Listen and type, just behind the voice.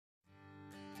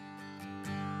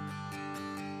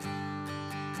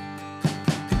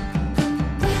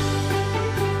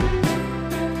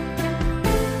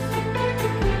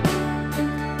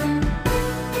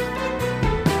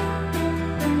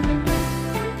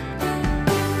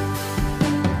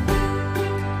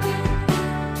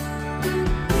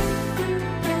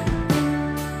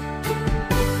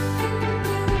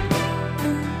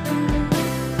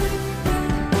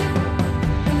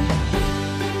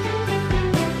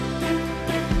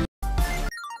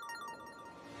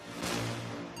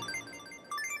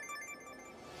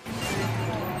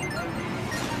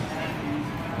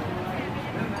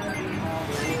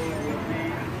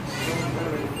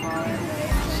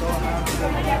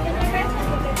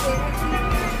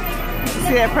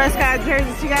See that Prescott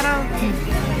jersey she got on?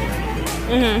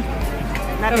 Mm-hmm.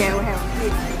 Not bad. We'll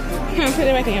have Put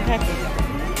it back in your pocket.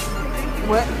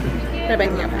 what? Put it back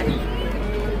in your pocket.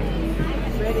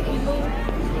 Ready to move?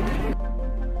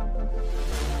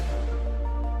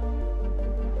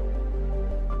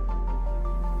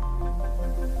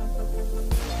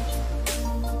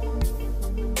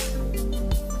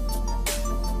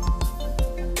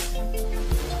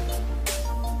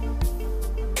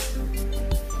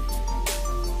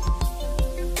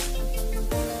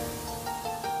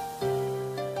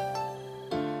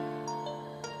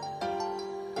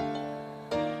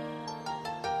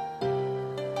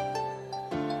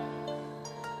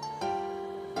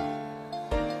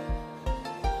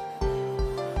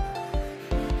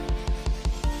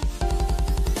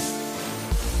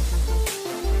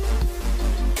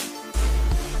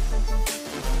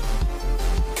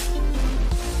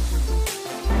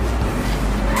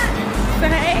 So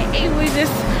hey, we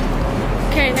just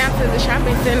came out to the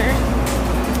shopping center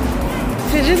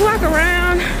to just walk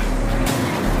around.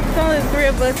 It's only the 3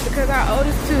 of us because our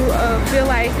oldest 2 feel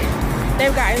like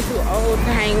they've gotten too old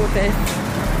to hang with us.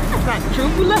 That's not the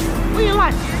truth. We left. We in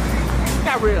life.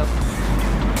 Got rid of them.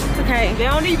 It's okay. They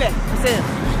don't need that. That's it.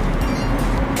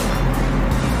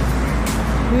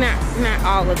 Not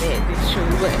all of it is true,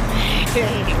 but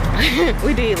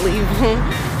we did leave them.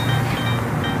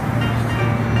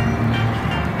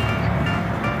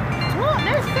 Look,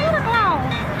 there's Santa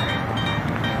Claus.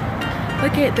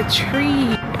 Look at the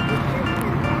tree.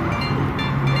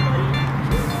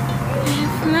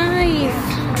 It's nice.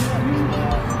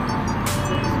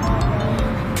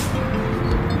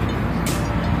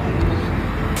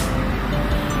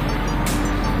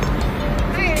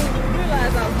 I didn't even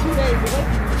realize I was 2 days away.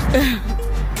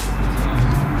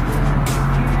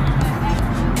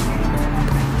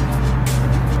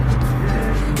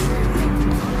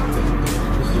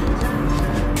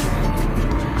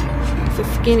 It's the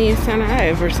skinniest Santa I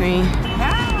ever seen.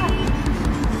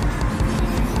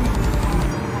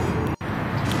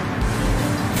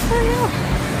 Oh yeah.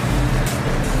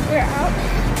 We're out.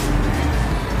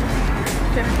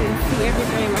 Y'all can see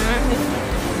everything behind us.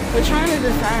 We're trying to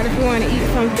decide if we want to eat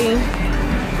something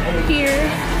here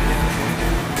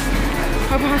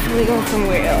or possibly go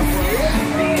somewhere else.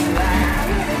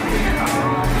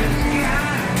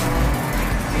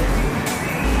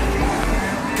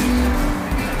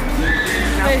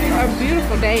 It's a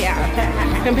beautiful day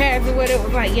out compared to what it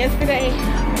was like yesterday.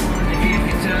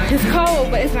 It's cold,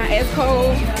 but it's not as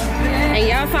cold. And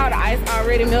y'all saw the ice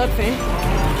already melting.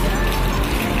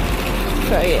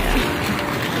 So yeah.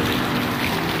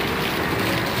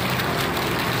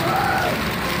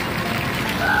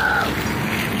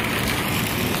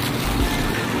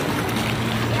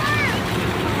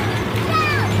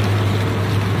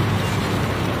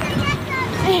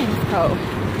 Man, it's cold.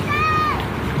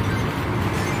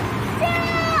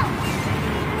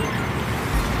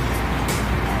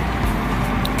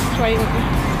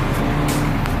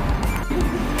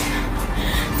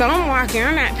 So I'm walking,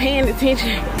 I'm not paying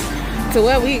attention to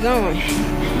where we going.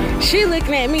 She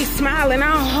looking at me smiling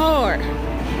all hard.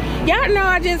 Y'all know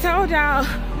I just told y'all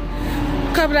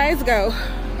a couple days ago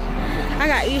I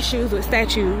got issues with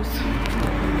statues.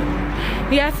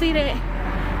 Y'all see that?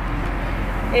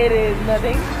 It is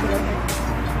nothing.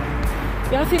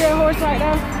 Y'all see that horse right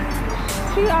there?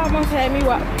 She almost had me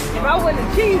walk. If I wasn't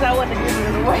a cheese, I wouldn't have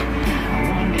given it away.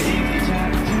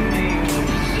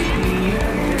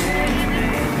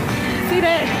 See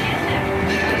that?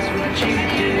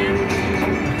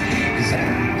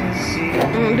 I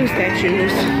don't do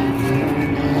statues.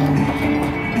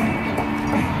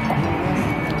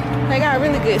 They got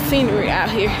really good scenery out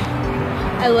here.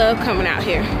 I love coming out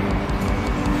here.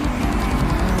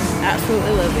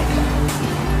 Absolutely love it.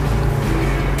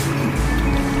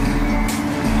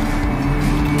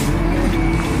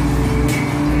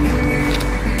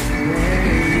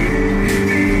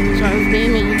 So I was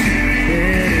being mean.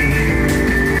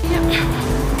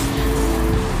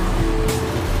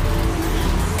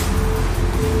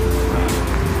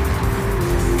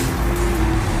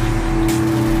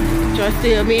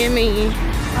 Still being mean.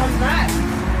 I'm not.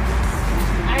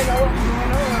 I know what's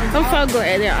going on. I'm so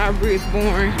glad that Aubree is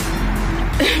born.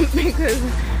 Because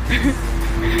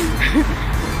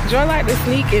Joy like to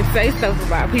sneak and say stuff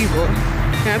about people.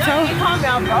 And I told you caught me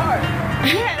off guard.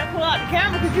 You had to pull out the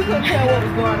camera because you couldn't tell what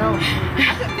was going on.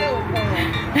 I couldn't tell what was going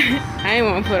on. I ain't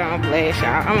want to put on flash,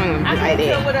 y'all. I'm gonna be like that. I couldn't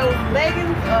tell whether that was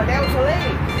leggings or that was her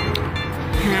leg.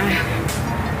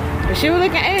 But she was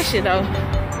looking ashy though.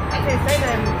 I can't say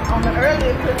that on the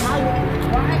earlier because my look was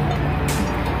white.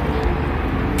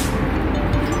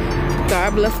 God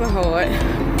bless her heart.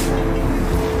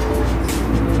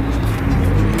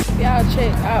 y'all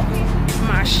check out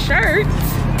my shirt.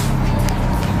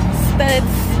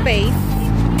 Studs Space.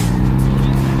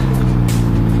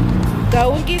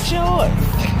 Go and get yours.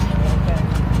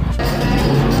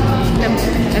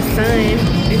 The sun is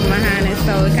behind it,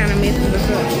 so it kind of messes us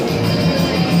up.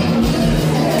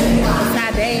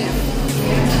 Side dance.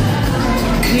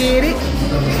 Get it.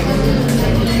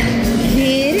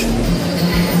 Get it.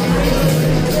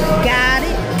 Got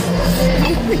it.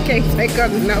 We can't take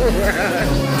up no run.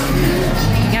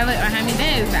 Y'all look behind me.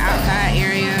 That is the outside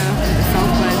area. The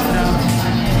sofa and stuff.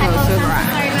 Close to the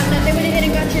ride. Sorry about that. They went ahead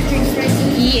and got your drinks ready.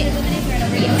 Yes.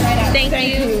 Thank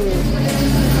you.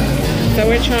 So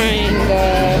we're trying the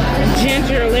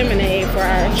ginger lemonade for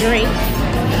our drink.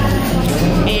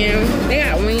 And they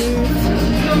got wings.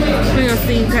 We're gonna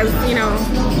see, because you know,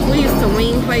 we used to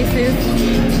wing places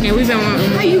and we've been wanting.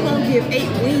 How you gonna give 8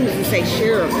 wings and say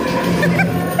sure?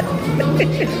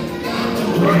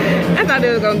 I thought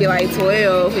it was gonna be like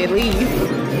 12 at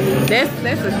least.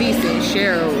 That's a decent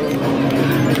share.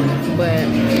 But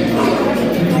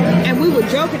And we were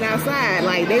joking outside,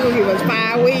 like they gonna give us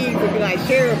 5 wings and be like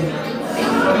shareable.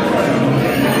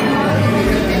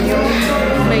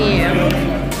 But yeah,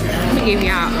 let me give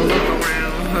y'all a look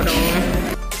around. Hold on.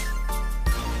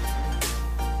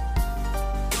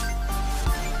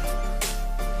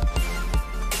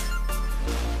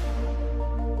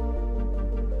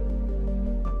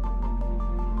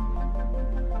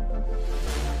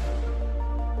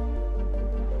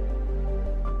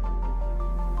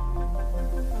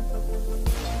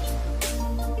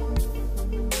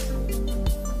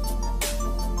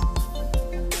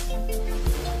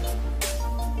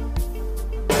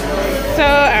 So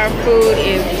our food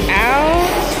is out,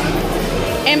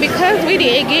 and because we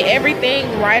didn't get everything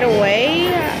right away,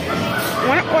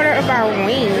 one order of our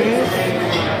wings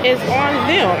is on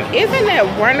them. Isn't that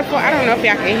wonderful? I don't know if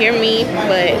y'all can hear me,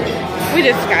 but we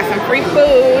just got some free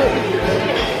food.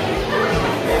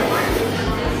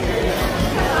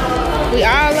 We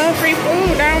all love free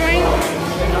food, don't we?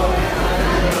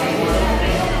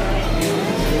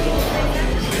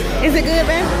 Is it good,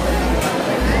 babe?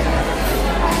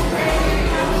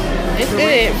 It's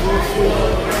good.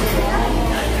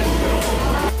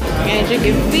 As you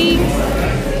can see,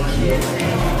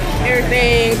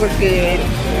 everything was good.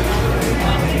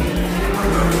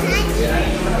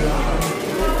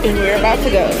 And we're about to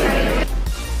go.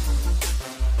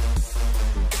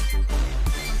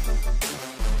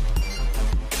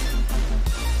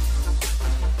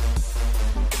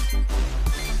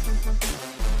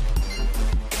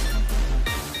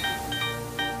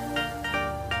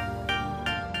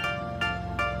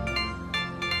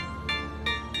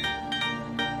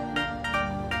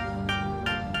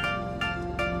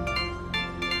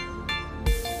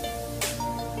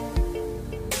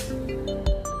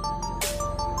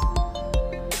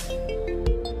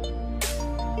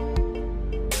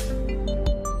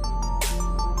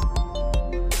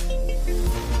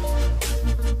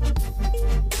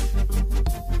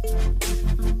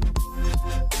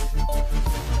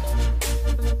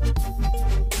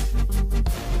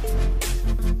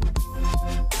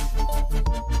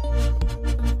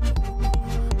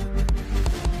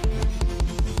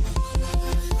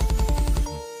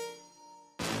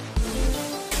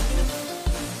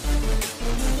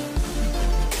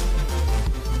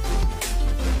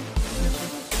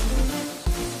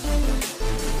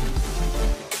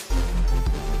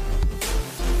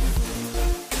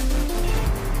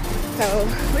 So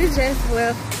we just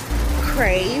left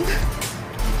Crave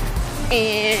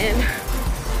and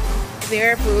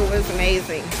their food was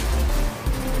amazing.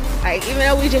 Like, even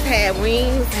though we just had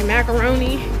wings and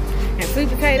macaroni and sweet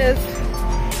potatoes,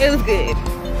 it was good.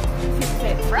 Sweet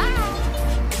potato fries.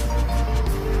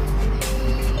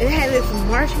 It had this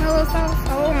marshmallow sauce.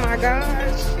 Oh my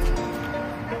gosh.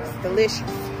 It's delicious.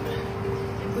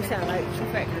 We sound like a true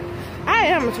fat girl. I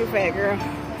am a true fat girl.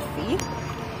 See?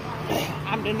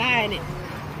 I'm denying it.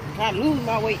 I'm trying to lose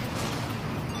my weight.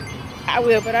 I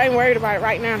will, but I ain't worried about it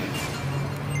right now.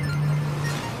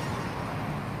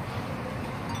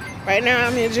 Right now,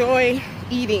 I'm enjoying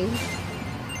eating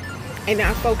and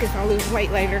not focus on losing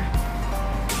weight later.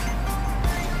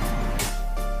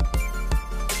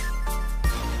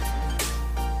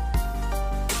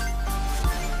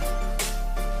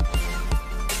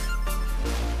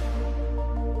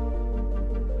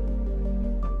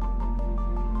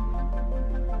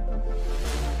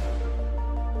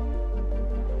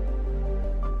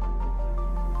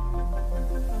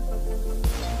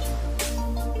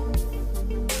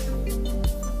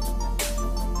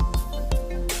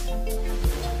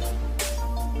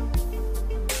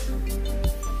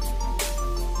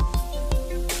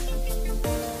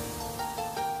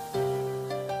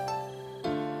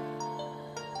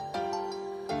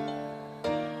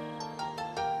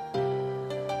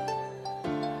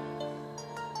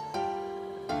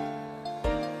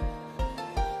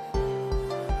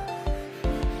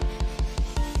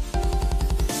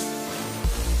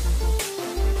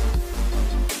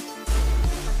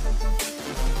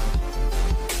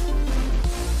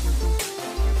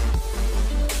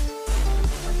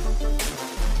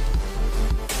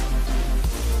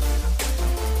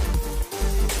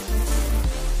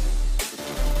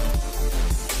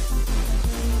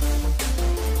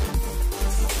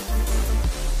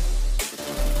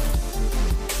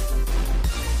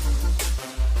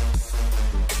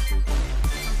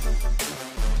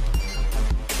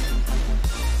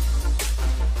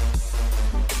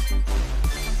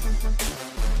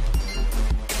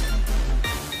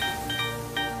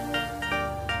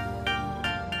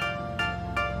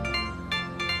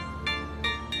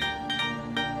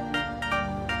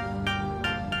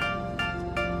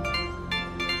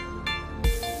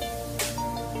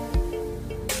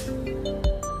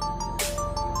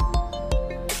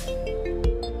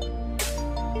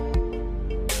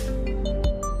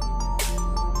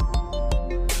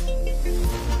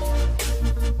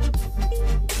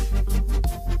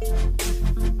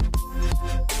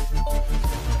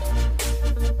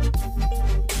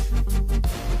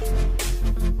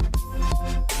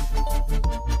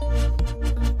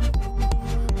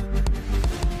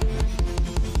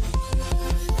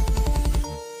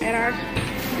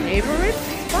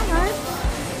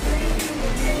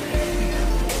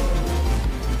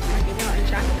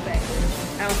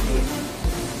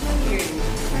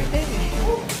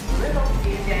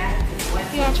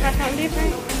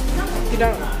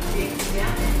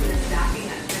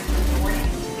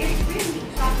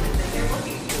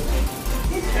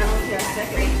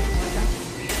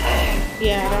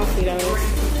 Yeah, I don't see those.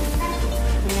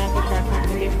 I'm not gonna try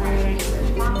something different with it.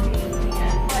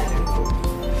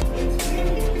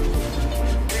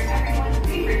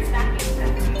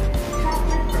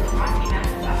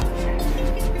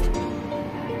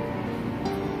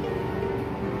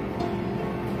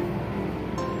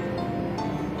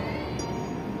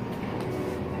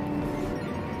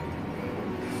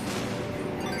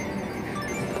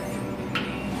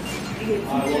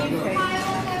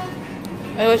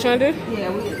 Hey, what you wanna do? Yeah,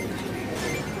 we